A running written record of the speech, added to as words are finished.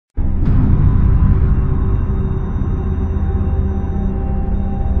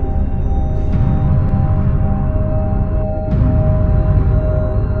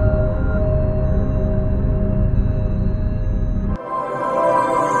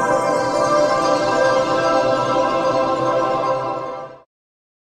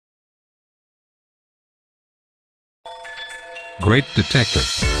Great detector.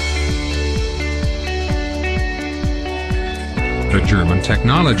 The German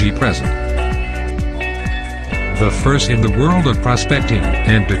technology present. The first in the world of prospecting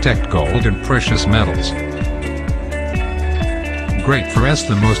and detect gold and precious metals. Great for us,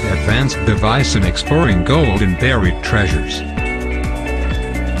 the most advanced device in exploring gold and buried treasures.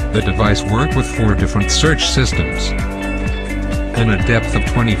 The device worked with 4 different search systems and a depth of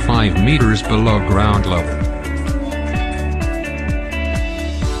 25 meters below ground level.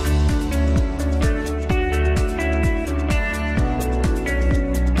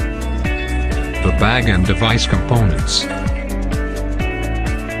 The bag and device components.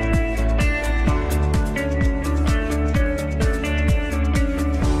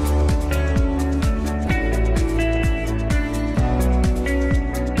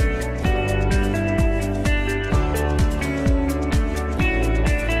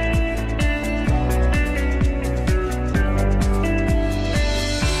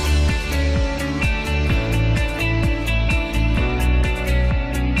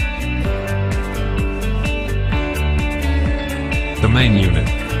 The main unit.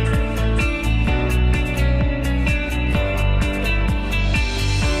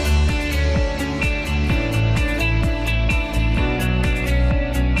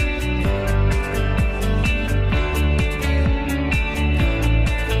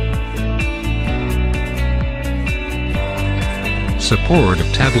 Support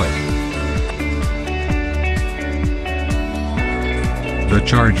of tablet. The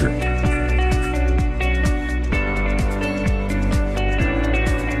charger.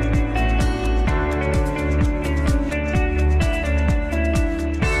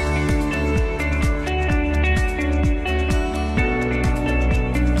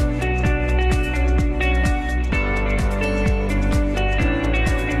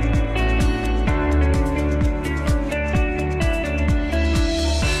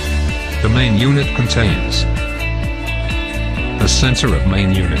 The main unit contains the sensor of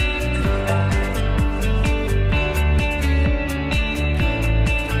main unit,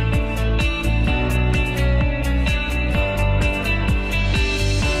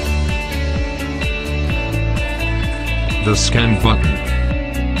 the scan button,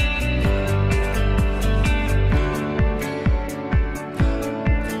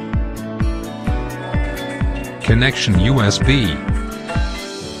 connection USB,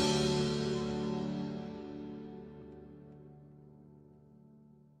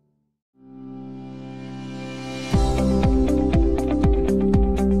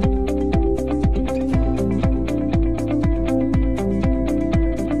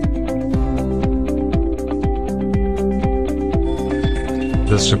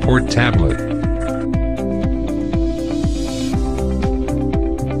 the support tablet,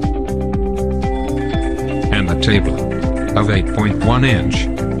 and the table of 8.1 inch.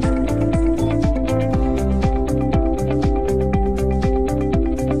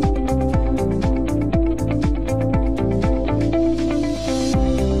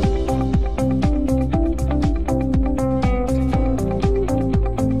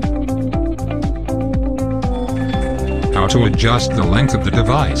 How to adjust the length of the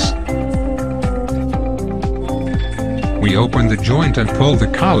device. We open the joint and pull the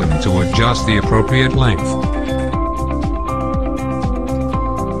column to adjust the appropriate length.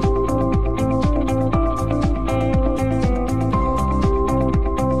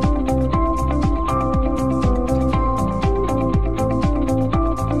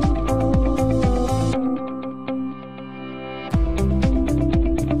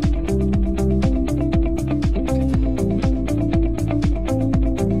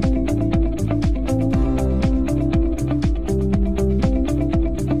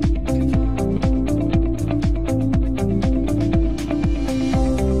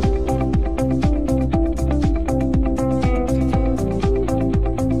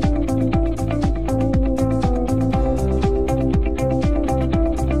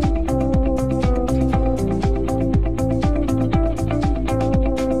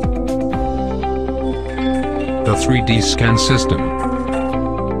 The 3D scan system.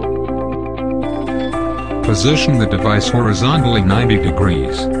 Position the device horizontally 90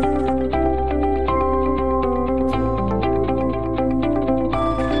 degrees.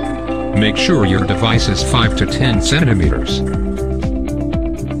 Make sure your device is 5 to 10 centimeters.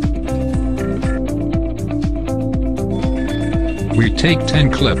 We take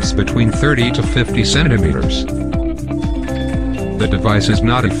 10 clips between 30 to 50 centimeters. The device is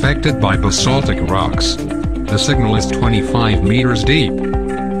not affected by basaltic rocks. The signal is 25 meters deep.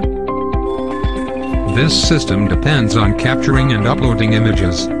 This system depends on capturing and uploading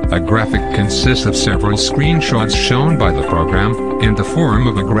images. A graphic consists of several screenshots shown by the program, in the form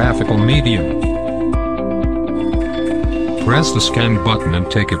of a graphical medium. Press the scan button and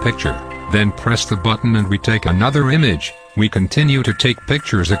take a picture, then press the button and we take another image. We continue to take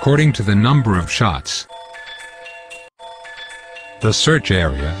pictures according to the number of shots. The search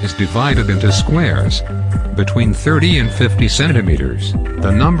area is divided into squares, between 30 and 50 centimeters.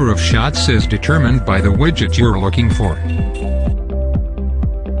 The number of shots is determined by the widget you're looking for.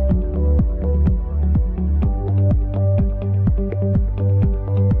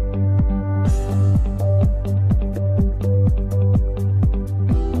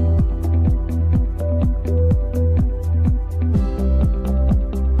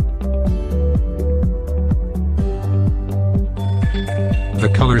 The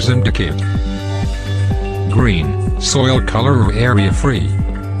colors indicate: green, soil color or area free;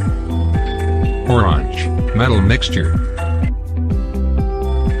 orange, metal mixture;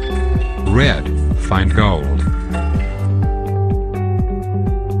 red, fine gold.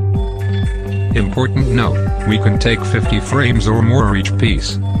 Important note: we can take 50 frames or more each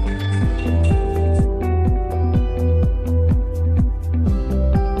piece.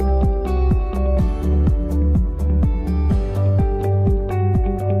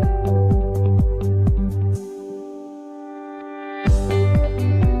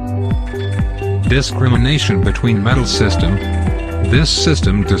 Discrimination between metal system. This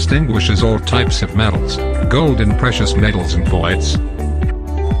system distinguishes all types of metals, gold and precious metals and voids.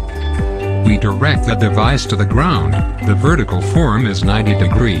 We direct the device to the ground. The vertical form is 90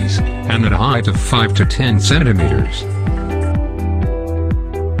 degrees, and at a height of 5 to 10 centimeters.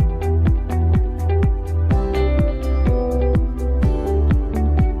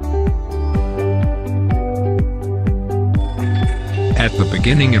 At the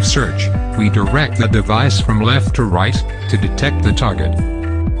beginning of search, we direct the device from left to right, to detect the target.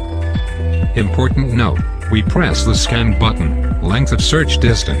 Important note: we press the scan button, length of search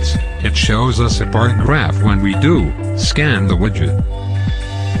distance. It shows us a bar graph when we do scan the widget.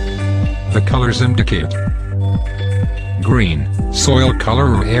 The colors indicate: green, soil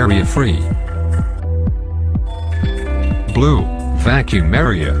color or area free; blue, vacuum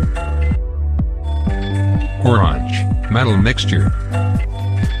area; orange, metal mixture;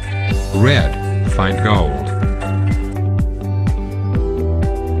 red, fine gold.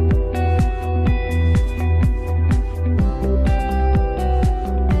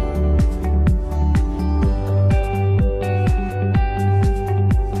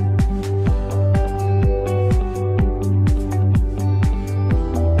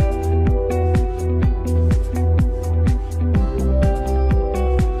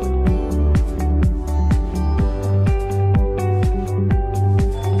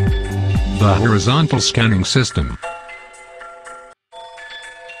 The horizontal scanning system.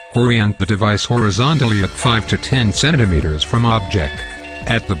 Orient the device horizontally at 5 to 10 centimeters from object.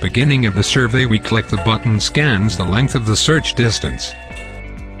 At the beginning of the survey, we click the button scans the length of the search distance.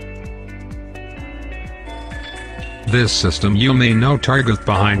 This system you may know target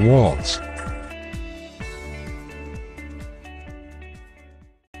behind walls.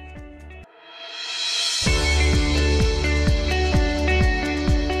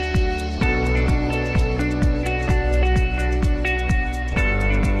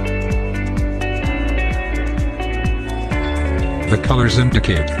 The colors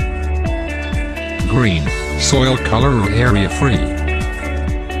indicate: green, soil color or area free;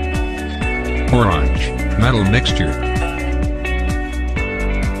 orange, metal mixture;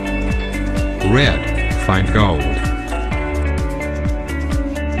 red, fine gold.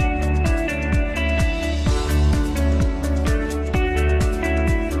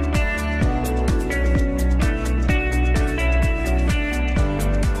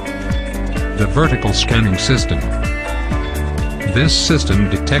 The vertical scanning system. This system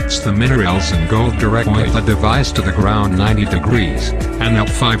detects the minerals and gold directly with the device to the ground 90 degrees, and at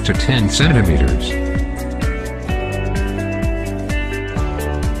 5 to 10 centimeters.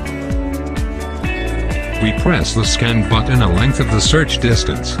 We press the scan button a length of the search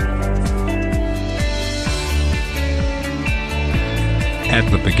distance. At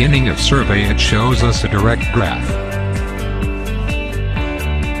the beginning of survey, it shows us a direct graph.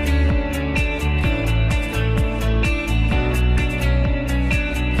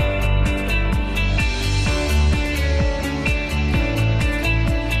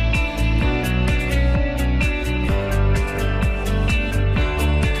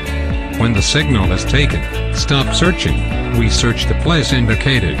 When the signal is taken, stop searching. We search the place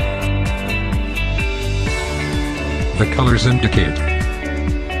indicated. The colors indicate: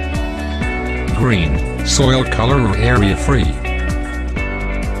 green, soil color or area free.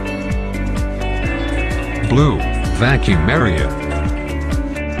 Blue, vacuum area.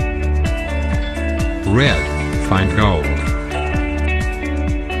 Red, find gold.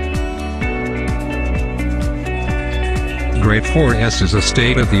 Great 4S is a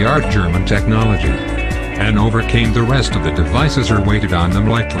state-of-the-art German technology, and overcame the rest of the devices or weighted on them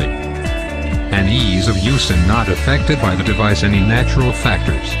lightly. An ease of use and not affected by the device any natural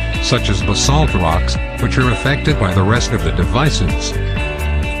factors, such as basalt rocks, which are affected by the rest of the devices.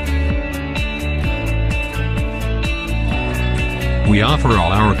 We offer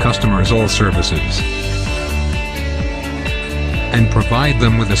all our customers all services, and provide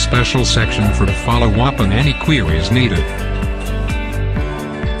them with a special section for to follow up on any queries needed.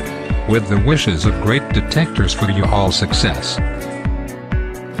 With the wishes of great detectors for your all success.